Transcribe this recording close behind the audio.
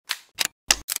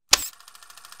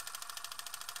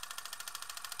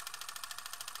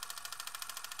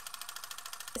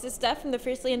This is Steph from the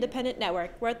Fiercely Independent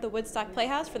Network. We're at the Woodstock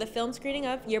Playhouse for the film screening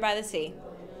of Year by the Sea.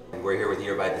 We're here with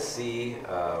Year by the Sea,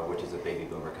 which is a baby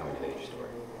boomer coming of age story.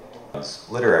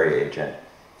 Literary agent,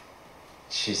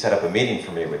 she set up a meeting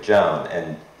for me with Joan,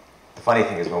 and the funny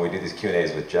thing is when we do these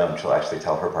Q&As with Joan, she'll actually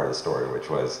tell her part of the story, which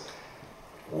was,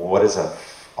 what does a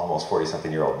almost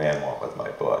 40-something-year-old man want with my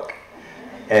book?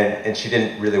 And she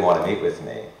didn't really want to meet with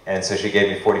me, and so she gave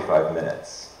me 45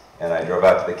 minutes, and I drove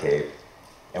out to the Cape,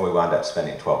 and we wound up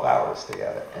spending 12 hours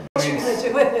together.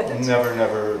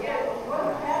 Never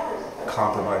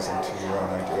compromising to your own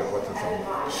idea of what the film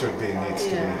should be, needs to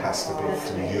be, has to be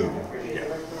for you. Yeah.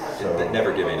 So,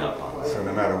 never giving up on it. So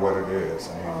no matter what it is,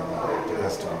 I mean, it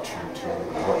has to be true to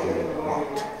what you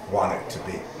want it to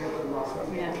be. So.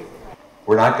 Yeah.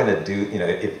 We're not going to do,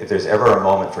 if there's ever a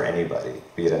moment for anybody,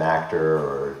 be it an actor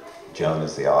or Joan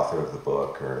is the author of the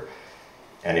book or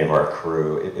any of our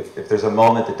crew, if there's a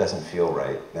moment that doesn't feel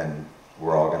right, then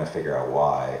we're all going to figure out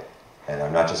why. And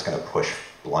I'm not just going to push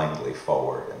blindly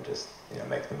forward and just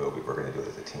make the movie. We're going to do it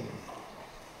as a team.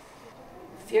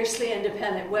 Fiercely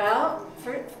independent. Well,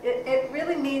 it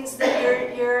really means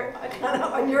that you're kind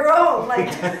of on your own,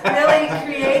 like really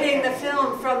creating the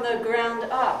film from the ground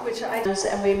up, which I.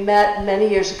 And we met many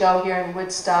years ago here in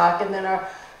Woodstock, and then our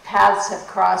paths have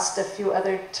crossed a few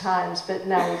other times, but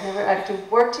no, we've never actually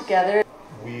worked together.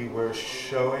 We were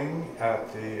showing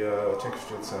at the Tinker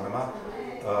Street Cinema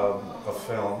a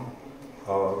film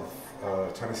of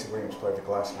Tennessee Williams played the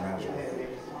Glass Manager,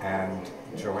 and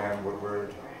Joanne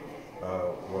Woodward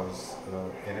was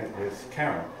in it with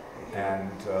Karen, and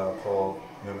Paul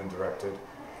Newman directed,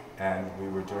 and we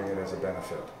were doing it as a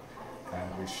benefit.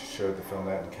 And we showed the film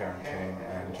that, and Karen came,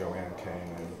 and Joanne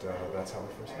came, and that's how we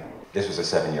first met. This was a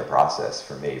 7-year process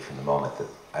for me from the moment that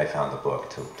I found the book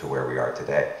to where we are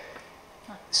today.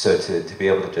 So to be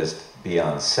able to just be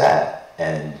on set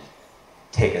and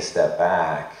take a step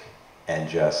back and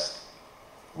just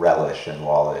relish and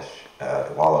wallow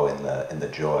in the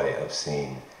joy of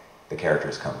seeing the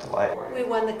characters come to life. We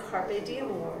won the Carpe Diem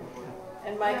Award.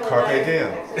 And Michael Carpe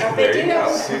Diem. Carpe There Diem. you go.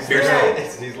 Yeah.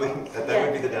 That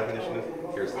would be the definition of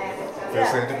fiercely independent.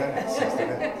 Fiercely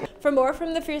independent. For more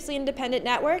from the Fiercely Independent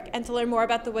Network and to learn more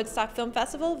about the Woodstock Film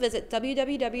Festival, visit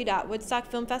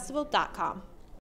www.woodstockfilmfestival.com.